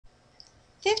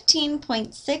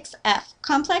15.6f,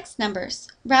 complex numbers,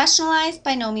 rationalize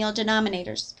binomial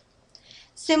denominators.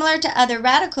 Similar to other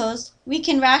radicals, we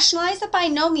can rationalize a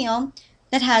binomial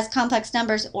that has complex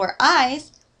numbers, or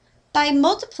i's, by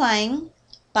multiplying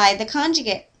by the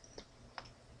conjugate.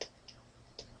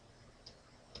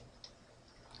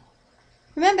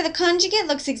 Remember, the conjugate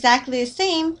looks exactly the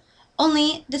same,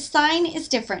 only the sign is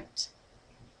different.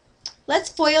 Let's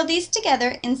FOIL these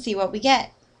together and see what we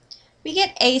get. We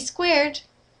get a squared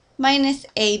minus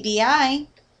abi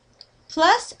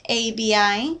plus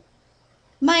abi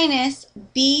minus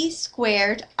b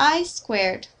squared I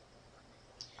squared.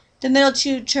 The middle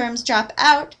two terms drop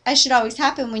out, as should always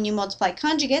happen when you multiply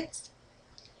conjugates.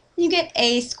 You get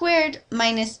a squared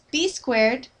minus b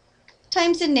squared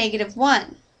times a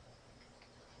 -1,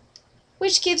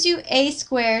 which gives you a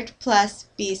squared plus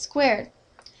b squared.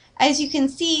 As you can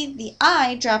see, the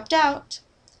I dropped out.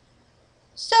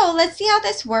 So let's see how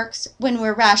this works when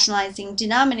we're rationalizing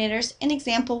denominators in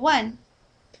example 1.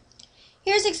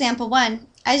 Here's example 1.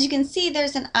 As you can see,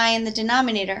 there's an I in the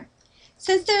denominator.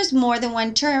 Since there's more than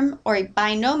one term, or a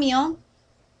binomial,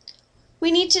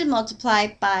 we need to multiply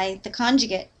by the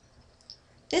conjugate.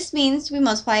 This means we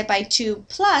multiply by 2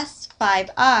 plus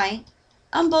 5i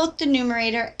on both the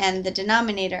numerator and the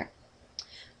denominator.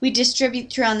 We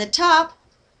distribute through on the top,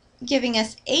 giving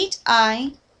us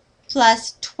 8i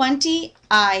plus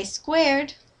 20i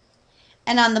squared,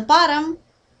 and on the bottom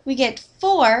we get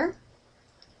 4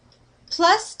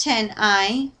 plus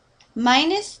 10i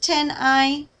minus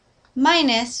 10i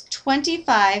minus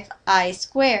 25i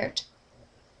squared.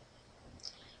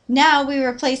 Now we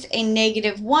replace a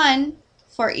 -1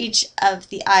 for each of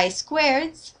the I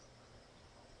squareds,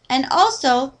 and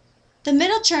also the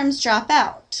middle terms drop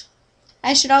out,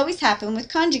 as should always happen with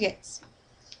conjugates.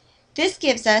 This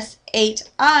gives us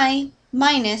 8i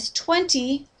minus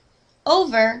 20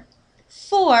 over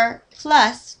 4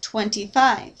 plus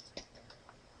 25,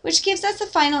 which gives us a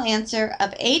final answer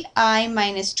of 8i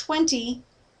minus 20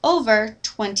 over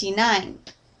 29.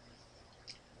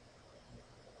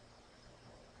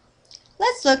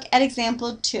 Let's look at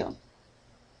example 2.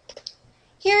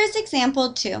 Here is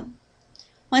example 2.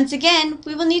 Once again,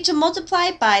 we will need to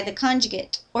multiply by the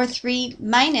conjugate, or 3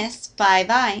 minus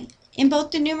 5i, in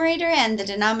both the numerator and the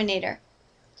denominator.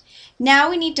 Now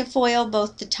we need to FOIL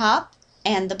both the top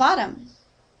and the bottom.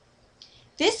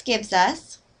 This gives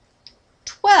us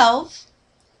 12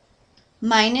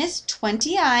 minus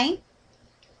 20i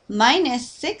minus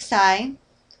 6i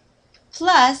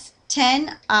plus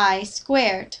 10i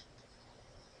squared.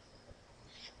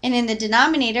 And in the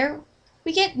denominator,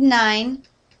 we get 9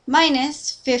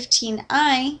 minus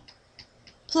 15i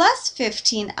plus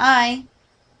 15i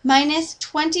minus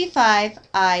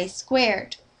 25i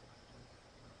squared.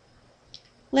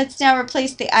 Let's now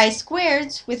replace the I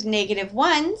squareds with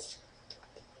 -1s,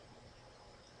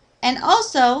 and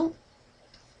also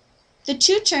the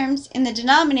two terms in the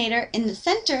denominator in the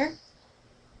center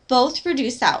both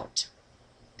reduce out.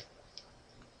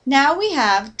 Now we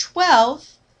have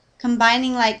 12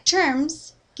 combining like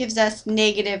terms gives us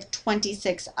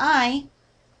 -26i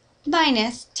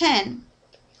minus 10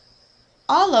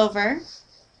 all over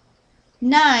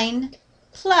 9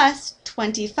 plus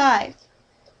 25.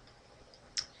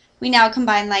 We now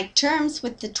combine like terms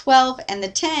with the 12 and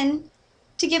the 10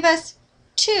 to give us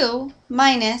 2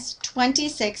 minus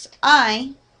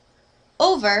 26i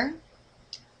over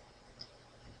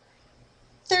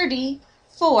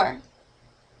 34.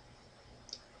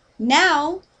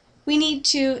 Now we need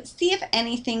to see if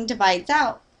anything divides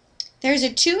out. There's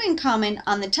a 2 in common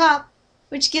on the top,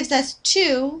 which gives us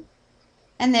 2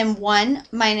 and then 1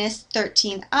 minus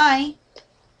 13i,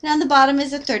 and on the bottom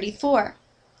is a 34.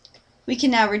 We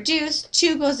can now reduce.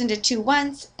 2 goes into 2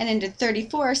 once and into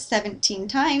 34 17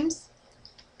 times.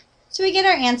 So we get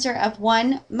our answer of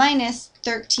 1 minus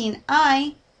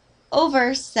 13i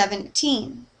over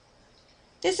 17.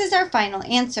 This is our final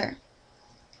answer.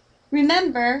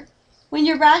 Remember, when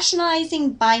you're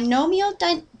rationalizing binomial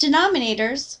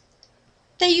denominators,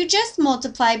 that you just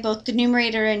multiply both the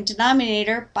numerator and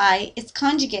denominator by its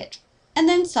conjugate, and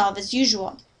then solve as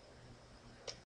usual.